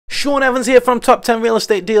Sean Evans here from Top 10 Real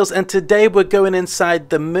Estate Deals, and today we're going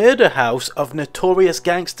inside the murder house of notorious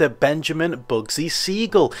gangster Benjamin Bugsy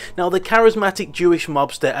Siegel. Now, the charismatic Jewish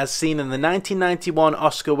mobster, as seen in the 1991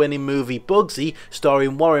 Oscar-winning movie Bugsy,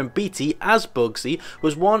 starring Warren Beatty as Bugsy,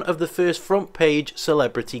 was one of the first front-page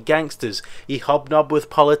celebrity gangsters. He hobnobbed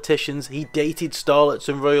with politicians, he dated starlets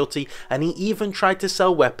and royalty, and he even tried to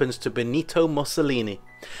sell weapons to Benito Mussolini.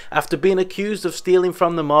 After being accused of stealing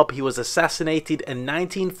from the mob, he was assassinated in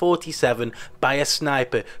 1947 by a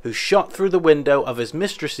sniper who shot through the window of his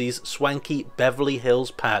mistress's swanky Beverly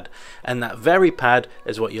Hills pad. And that very pad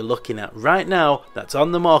is what you're looking at right now, that's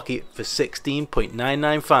on the market for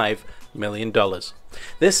 $16.995 million.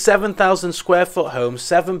 This 7,000 square foot home,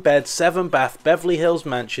 7 bed, 7 bath Beverly Hills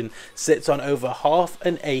mansion sits on over half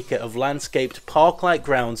an acre of landscaped park-like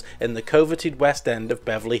grounds in the coveted west end of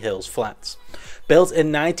Beverly Hills Flats. Built in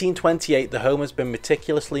 1928, the home has been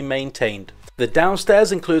meticulously maintained. The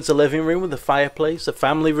downstairs includes a living room with a fireplace, a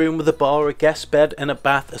family room with a bar, a guest bed and a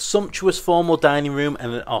bath, a sumptuous formal dining room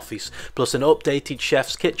and an office, plus an updated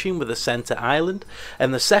chef's kitchen with a centre island.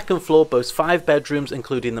 And the second floor boasts 5 bedrooms,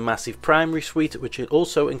 including the massive primary suite, which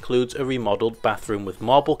also includes a remodelled bathroom with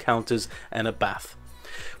marble counters and a bath.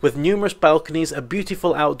 With numerous balconies, a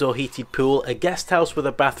beautiful outdoor heated pool, a guest house with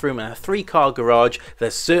a bathroom and a 3-car garage,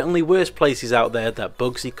 there's certainly worse places out there that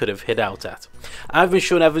Bugsy could have hid out at. I've been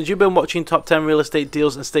Sean Evans, you've been watching Top 10 Real Estate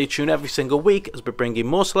Deals, and stay tuned every single week as we're bringing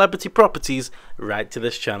more celebrity properties right to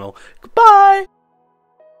this channel. Goodbye!